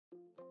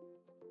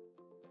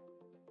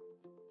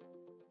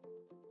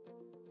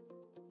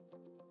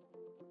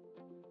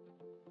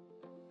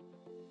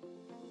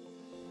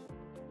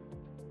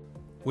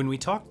When we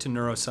talk to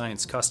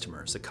neuroscience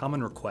customers, a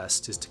common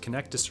request is to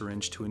connect a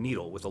syringe to a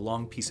needle with a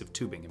long piece of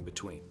tubing in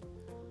between.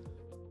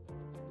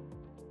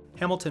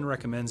 Hamilton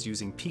recommends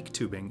using PEEK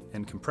tubing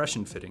and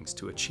compression fittings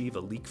to achieve a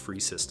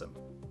leak-free system.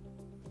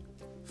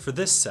 For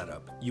this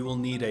setup, you will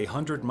need a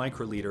 100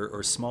 microliter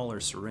or smaller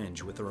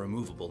syringe with a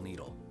removable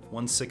needle,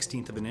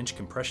 1/16 of an inch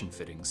compression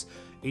fittings,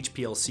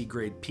 HPLC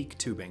grade PEEK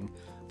tubing,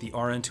 the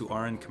RN to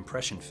RN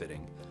compression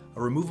fitting,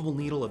 a removable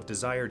needle of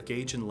desired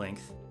gauge and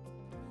length,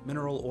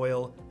 mineral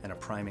oil, and a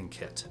priming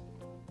kit.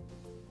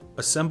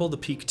 Assemble the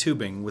PEEK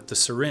tubing with the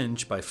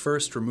syringe by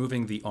first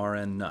removing the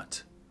RN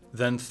nut.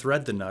 Then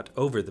thread the nut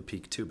over the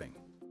PEEK tubing.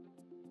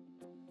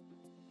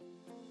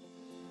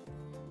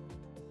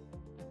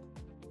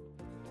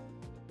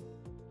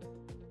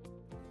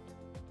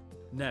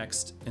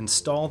 Next,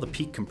 install the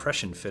PEEK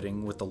compression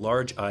fitting with the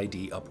large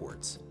ID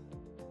upwards.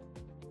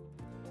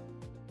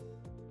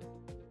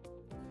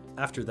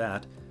 After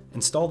that,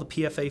 install the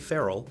PFA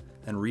ferrule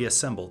and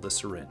reassemble the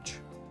syringe.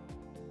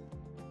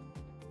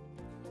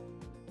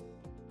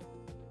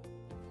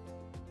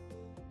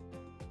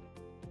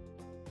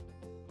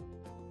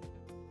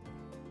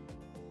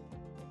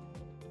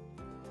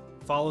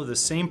 Follow the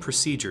same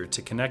procedure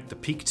to connect the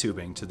PEEK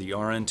tubing to the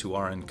RN to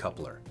RN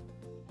coupler.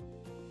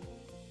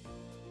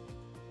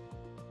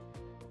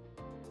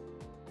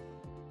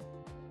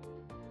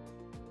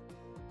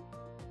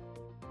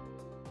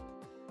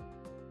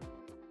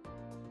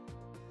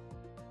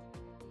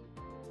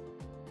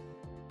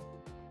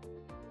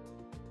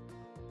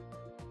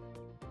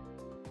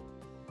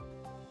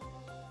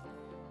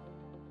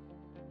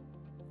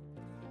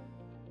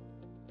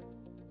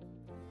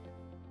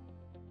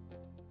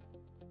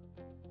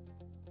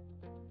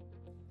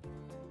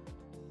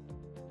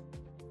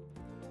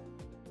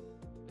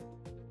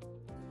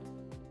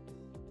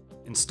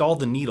 Install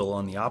the needle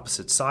on the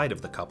opposite side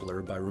of the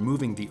coupler by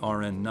removing the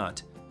RN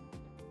nut,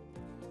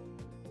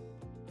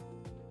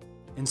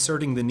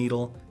 inserting the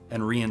needle,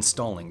 and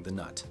reinstalling the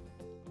nut.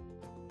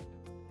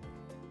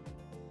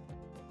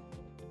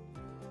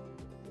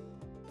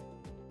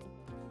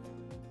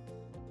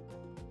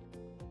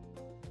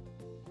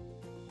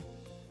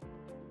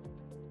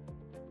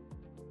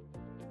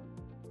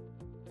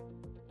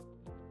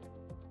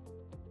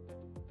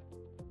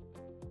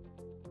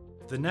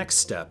 The next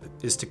step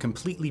is to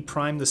completely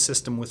prime the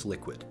system with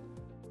liquid.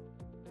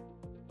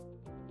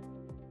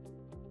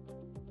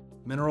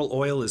 Mineral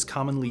oil is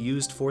commonly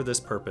used for this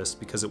purpose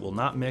because it will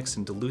not mix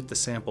and dilute the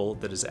sample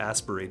that is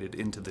aspirated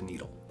into the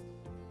needle.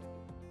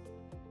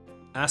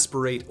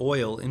 Aspirate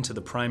oil into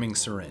the priming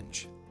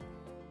syringe.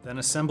 Then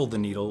assemble the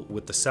needle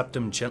with the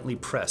septum gently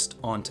pressed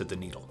onto the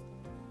needle.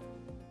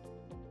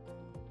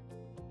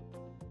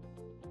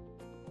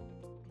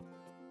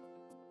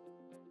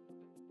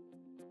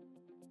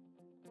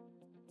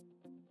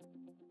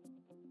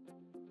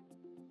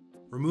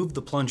 Remove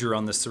the plunger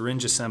on the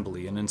syringe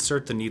assembly and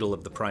insert the needle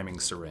of the priming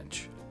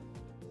syringe.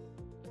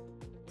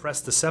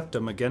 Press the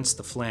septum against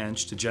the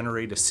flange to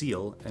generate a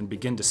seal and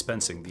begin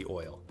dispensing the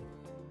oil.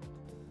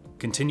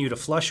 Continue to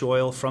flush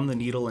oil from the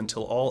needle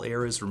until all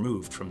air is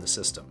removed from the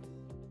system.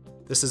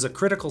 This is a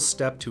critical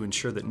step to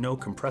ensure that no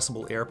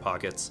compressible air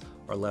pockets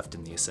are left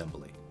in the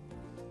assembly.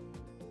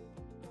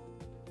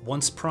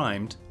 Once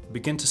primed,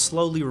 begin to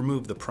slowly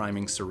remove the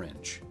priming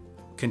syringe.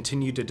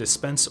 Continue to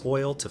dispense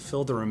oil to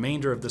fill the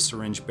remainder of the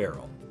syringe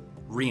barrel.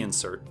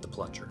 Reinsert the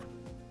plunger.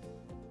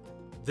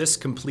 This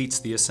completes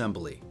the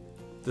assembly.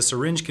 The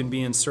syringe can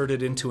be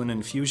inserted into an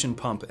infusion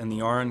pump and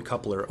the RN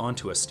coupler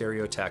onto a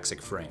stereotaxic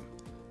frame.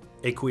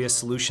 Aqueous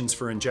solutions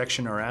for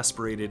injection are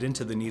aspirated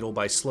into the needle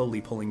by slowly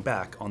pulling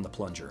back on the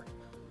plunger.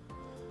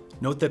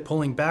 Note that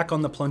pulling back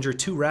on the plunger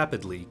too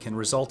rapidly can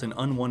result in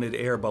unwanted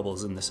air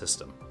bubbles in the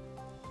system.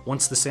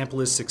 Once the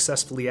sample is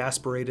successfully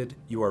aspirated,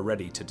 you are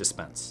ready to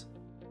dispense.